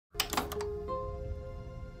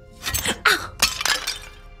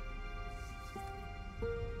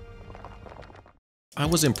I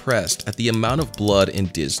was impressed at the amount of blood in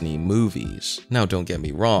Disney movies. Now don't get me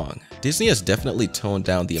wrong, Disney has definitely toned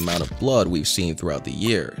down the amount of blood we've seen throughout the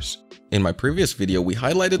years. In my previous video, we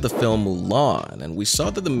highlighted the film Mulan, and we saw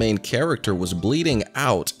that the main character was bleeding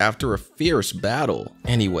out after a fierce battle.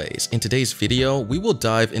 Anyways, in today's video, we will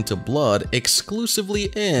dive into blood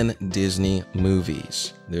exclusively in Disney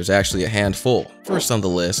movies. There's actually a handful. First on the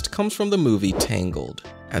list comes from the movie Tangled.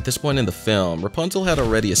 At this point in the film, Rapunzel had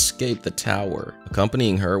already escaped the tower.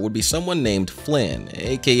 Accompanying her would be someone named Flynn,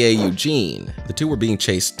 aka Eugene. The two were being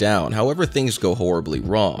chased down, however things go horribly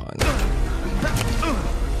wrong.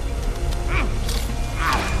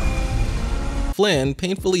 Flynn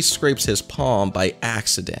painfully scrapes his palm by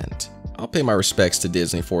accident. I'll pay my respects to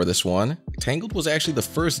Disney for this one. Tangled was actually the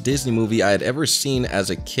first Disney movie I had ever seen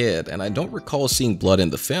as a kid, and I don't recall seeing blood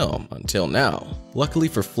in the film until now. Luckily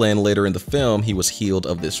for Flynn, later in the film, he was healed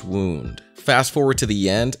of this wound. Fast forward to the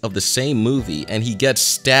end of the same movie, and he gets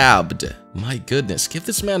stabbed. My goodness, give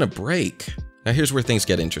this man a break. Now here's where things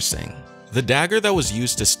get interesting. The dagger that was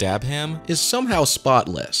used to stab him is somehow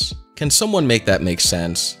spotless. Can someone make that make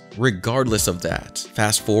sense? Regardless of that,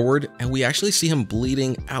 fast forward and we actually see him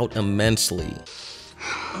bleeding out immensely.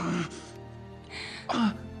 I'm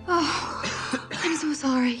so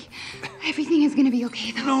sorry. Everything is gonna be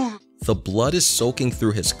okay though. No. The blood is soaking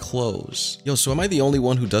through his clothes. Yo, so am I the only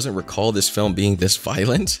one who doesn't recall this film being this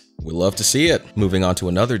violent? We'd love to see it. Moving on to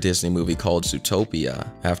another Disney movie called Zootopia.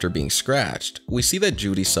 After being scratched, we see that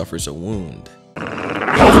Judy suffers a wound.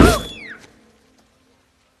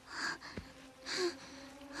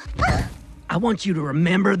 I want you to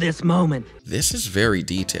remember this moment. This is very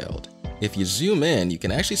detailed. If you zoom in, you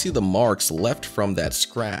can actually see the marks left from that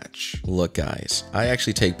scratch. Look guys, I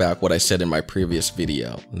actually take back what I said in my previous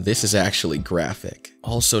video. This is actually graphic.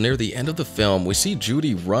 Also, near the end of the film, we see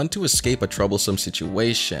Judy run to escape a troublesome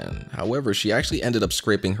situation. However, she actually ended up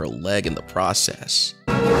scraping her leg in the process.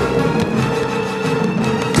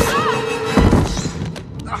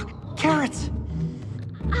 Carrots!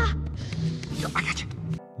 Ah. I got you.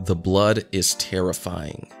 The blood is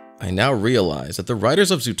terrifying. I now realize that the writers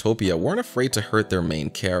of Zootopia weren't afraid to hurt their main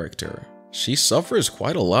character. She suffers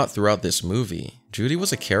quite a lot throughout this movie. Judy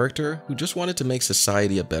was a character who just wanted to make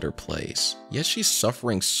society a better place, yet she's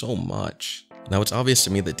suffering so much. Now it's obvious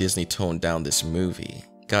to me that Disney toned down this movie.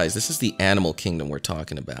 Guys, this is the animal kingdom we're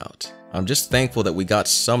talking about. I'm just thankful that we got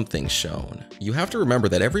something shown. You have to remember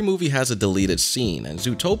that every movie has a deleted scene, and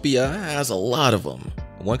Zootopia has a lot of them.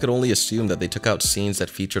 One could only assume that they took out scenes that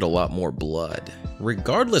featured a lot more blood.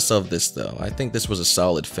 Regardless of this though, I think this was a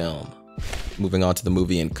solid film. Moving on to the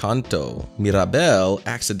movie Encanto, Mirabel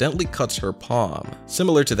accidentally cuts her palm,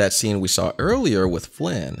 similar to that scene we saw earlier with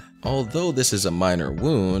Flynn. Although this is a minor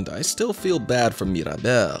wound, I still feel bad for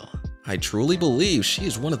Mirabel. I truly believe she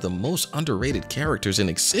is one of the most underrated characters in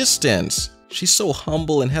existence. She's so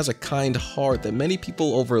humble and has a kind heart that many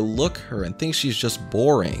people overlook her and think she's just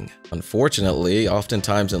boring. Unfortunately,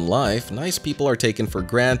 oftentimes in life, nice people are taken for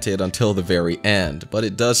granted until the very end, but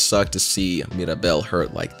it does suck to see Mirabel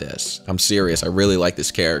hurt like this. I'm serious, I really like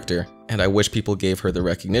this character, and I wish people gave her the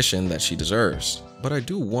recognition that she deserves. But I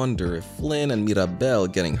do wonder if Flynn and Mirabel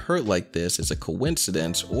getting hurt like this is a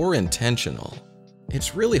coincidence or intentional.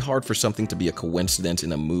 It's really hard for something to be a coincidence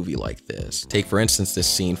in a movie like this. Take for instance this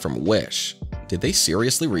scene from Wish. Did they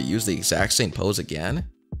seriously reuse the exact same pose again?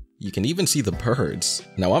 You can even see the birds.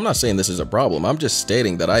 Now I'm not saying this is a problem, I'm just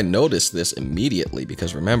stating that I noticed this immediately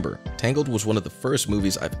because remember, Tangled was one of the first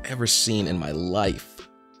movies I've ever seen in my life.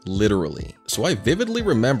 Literally. So I vividly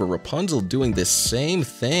remember Rapunzel doing this same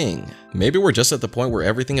thing. Maybe we're just at the point where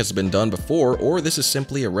everything has been done before, or this is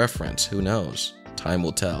simply a reference, who knows? Time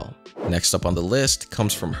will tell. Next up on the list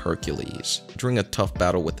comes from Hercules. During a tough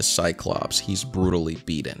battle with the Cyclops, he's brutally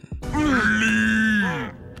beaten.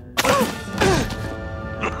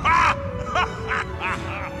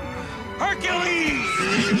 Hercules!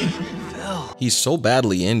 He's so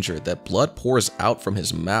badly injured that blood pours out from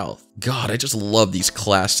his mouth. God, I just love these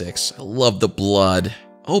classics. I love the blood.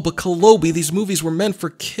 Oh, but Kalobi, these movies were meant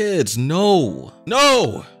for kids. No.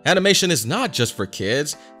 No! Animation is not just for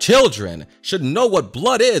kids. Children should know what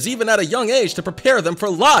blood is even at a young age to prepare them for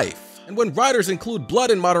life. And when writers include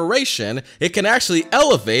blood in moderation, it can actually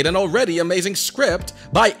elevate an already amazing script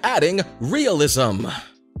by adding realism.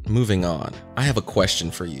 Moving on, I have a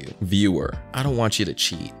question for you. Viewer, I don't want you to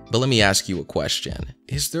cheat, but let me ask you a question.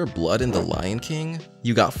 Is there blood in The Lion King?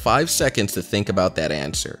 You got 5 seconds to think about that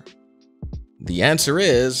answer. The answer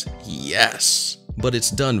is yes, but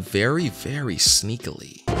it's done very, very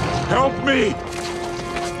sneakily. Help me!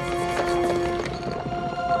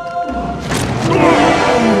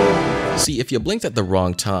 See, if you blinked at the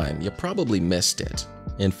wrong time, you probably missed it.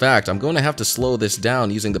 In fact, I'm going to have to slow this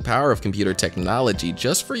down using the power of computer technology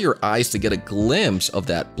just for your eyes to get a glimpse of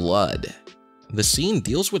that blood. The scene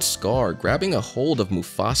deals with Scar grabbing a hold of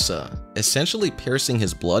Mufasa, essentially piercing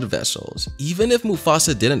his blood vessels. Even if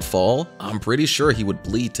Mufasa didn't fall, I'm pretty sure he would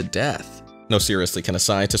bleed to death. No, seriously, can a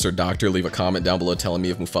scientist or doctor leave a comment down below telling me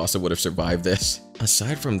if Mufasa would have survived this?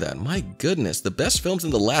 Aside from that, my goodness, the best films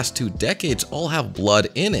in the last 2 decades all have blood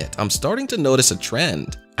in it. I'm starting to notice a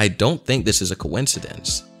trend. I don't think this is a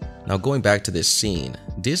coincidence. Now going back to this scene,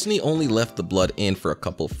 Disney only left the blood in for a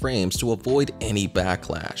couple frames to avoid any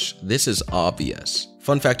backlash. This is obvious.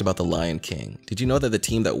 Fun fact about The Lion King. Did you know that the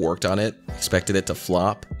team that worked on it expected it to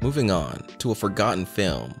flop? Moving on to a forgotten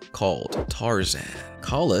film called Tarzan.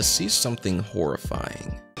 Kala sees something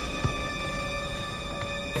horrifying.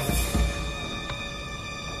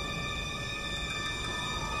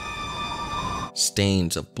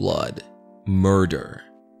 Stains of blood. Murder.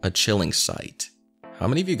 A chilling sight. How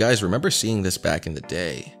many of you guys remember seeing this back in the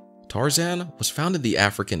day? Tarzan was found in the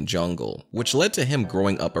African jungle, which led to him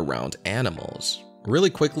growing up around animals. Really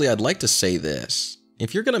quickly, I'd like to say this.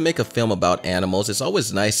 If you're gonna make a film about animals, it's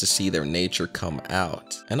always nice to see their nature come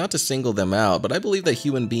out. And not to single them out, but I believe that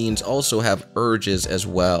human beings also have urges as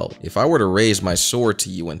well. If I were to raise my sword to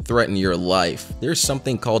you and threaten your life, there's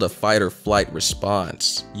something called a fight or flight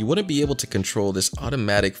response. You wouldn't be able to control this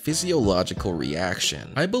automatic physiological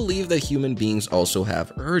reaction. I believe that human beings also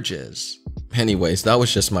have urges. Anyways, that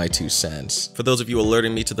was just my 2 cents. For those of you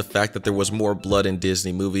alerting me to the fact that there was more blood in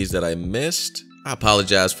Disney movies that I missed, I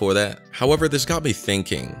apologize for that. However, this got me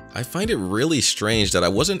thinking. I find it really strange that I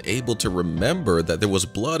wasn't able to remember that there was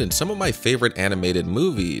blood in some of my favorite animated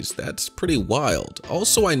movies. That's pretty wild.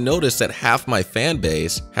 Also, I noticed that half my fan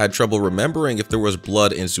base had trouble remembering if there was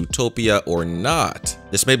blood in Zootopia or not.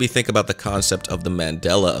 This made me think about the concept of the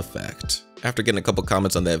Mandela effect. After getting a couple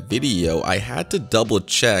comments on that video, I had to double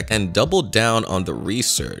check and double down on the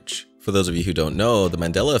research. For those of you who don't know, the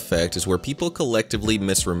Mandela effect is where people collectively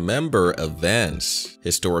misremember events,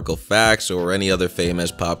 historical facts, or any other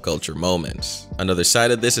famous pop culture moments. Another side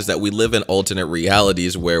of this is that we live in alternate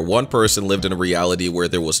realities where one person lived in a reality where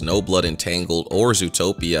there was no blood in Tangled or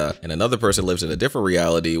Zootopia, and another person lives in a different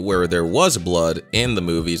reality where there was blood in the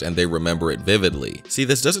movies and they remember it vividly. See,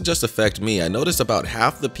 this doesn't just affect me. I noticed about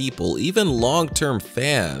half the people, even long-term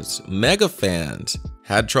fans, mega fans,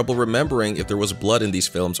 had trouble remembering if there was blood in these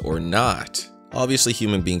films or not. Obviously,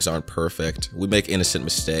 human beings aren't perfect. We make innocent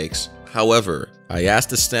mistakes. However, I asked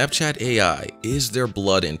the Snapchat AI, is there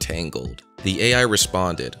blood in Tangled? The AI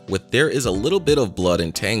responded with, there is a little bit of blood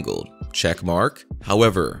in Tangled. Check mark.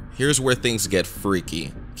 However, here's where things get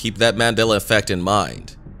freaky. Keep that Mandela effect in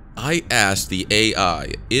mind. I asked the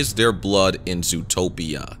AI, is there blood in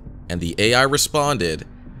Zootopia? And the AI responded,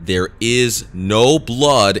 there is no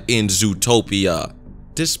blood in Zootopia,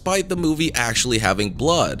 despite the movie actually having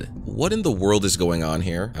blood. What in the world is going on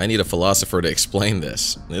here? I need a philosopher to explain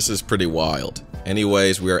this. This is pretty wild.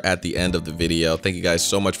 Anyways, we are at the end of the video. Thank you guys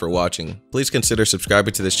so much for watching. Please consider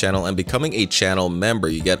subscribing to this channel and becoming a channel member.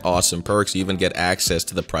 You get awesome perks. You even get access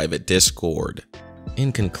to the private Discord.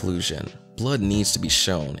 In conclusion, blood needs to be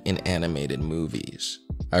shown in animated movies.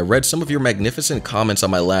 I read some of your magnificent comments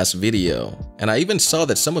on my last video, and I even saw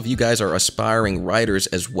that some of you guys are aspiring writers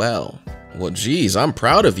as well. Well, geez, I'm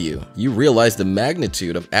proud of you. You realize the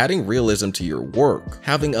magnitude of adding realism to your work,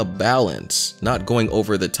 having a balance, not going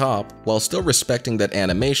over the top, while still respecting that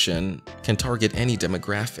animation can target any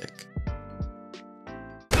demographic.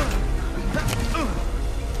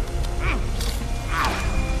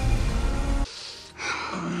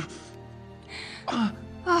 Oh,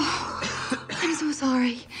 I'm so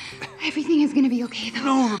sorry. Everything is gonna be okay,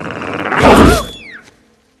 though. No.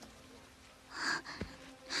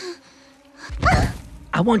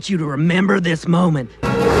 I want you to remember this moment.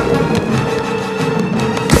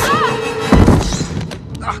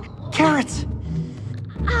 Carrots!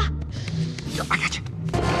 I got you.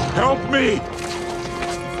 Help me!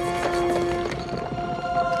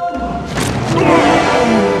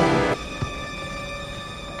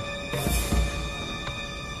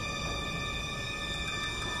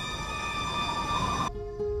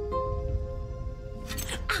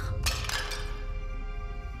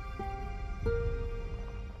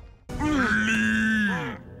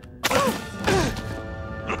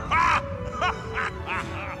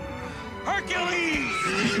 Hercules!